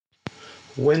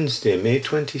Wednesday, May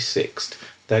 26th,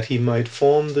 that he might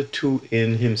form the two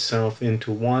in himself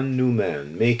into one new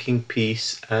man, making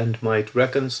peace, and might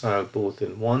reconcile both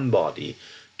in one body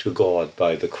to God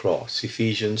by the cross.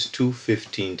 Ephesians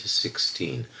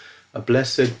 2:15-16. A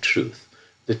blessed truth.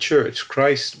 The Church,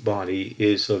 Christ's body,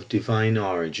 is of divine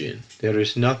origin. There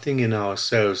is nothing in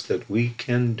ourselves that we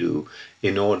can do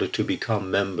in order to become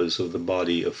members of the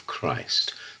body of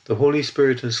Christ. The Holy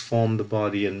Spirit has formed the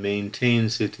body and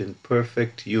maintains it in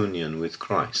perfect union with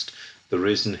Christ, the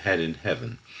risen head in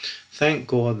heaven. Thank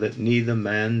God that neither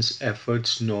man's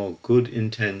efforts nor good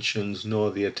intentions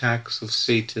nor the attacks of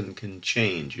Satan can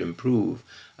change, improve,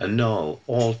 annul,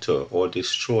 alter, or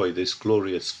destroy this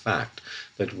glorious fact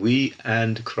that we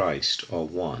and Christ are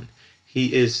one.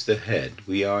 He is the head,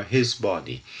 we are his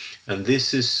body, and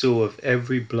this is so of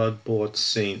every blood-bought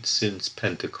saint since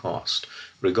Pentecost,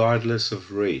 regardless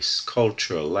of race,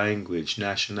 culture, language,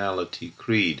 nationality,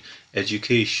 creed,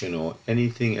 education, or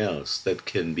anything else that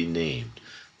can be named.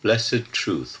 Blessed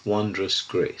truth, wondrous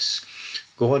grace.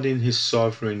 God in his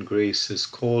sovereign grace has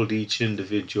called each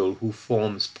individual who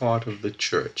forms part of the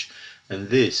church, and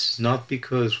this not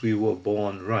because we were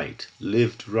born right,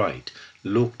 lived right,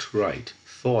 looked right,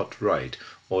 thought right,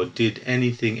 or did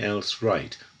anything else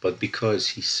right, but because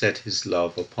he set his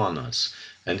love upon us.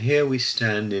 And here we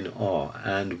stand in awe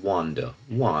and wonder.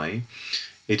 Why?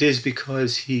 It is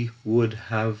because he would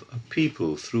have a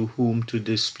people through whom to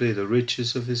display the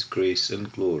riches of his grace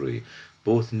and glory,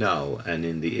 both now and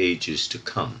in the ages to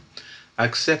come.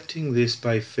 Accepting this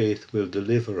by faith will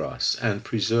deliver us and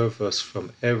preserve us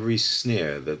from every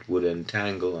snare that would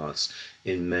entangle us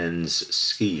in men's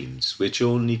schemes, which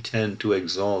only tend to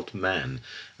exalt man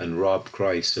and rob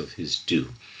Christ of his due.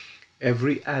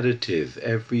 Every additive,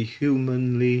 every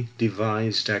humanly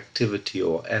devised activity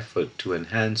or effort to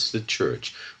enhance the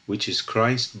church, which is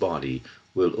Christ's body,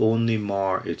 will only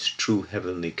mar its true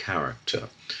heavenly character.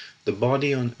 The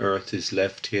body on earth is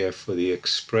left here for the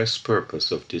express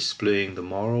purpose of displaying the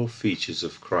moral features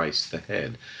of Christ the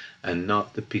head, and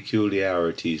not the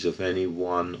peculiarities of any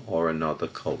one or another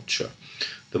culture.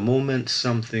 The moment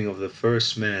something of the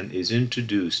first man is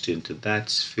introduced into that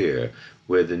sphere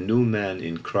where the new man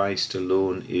in Christ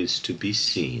alone is to be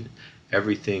seen,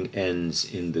 everything ends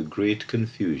in the great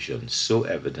confusion so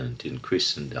evident in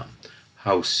Christendom.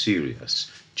 How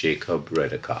serious! Jacob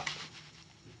Redekop.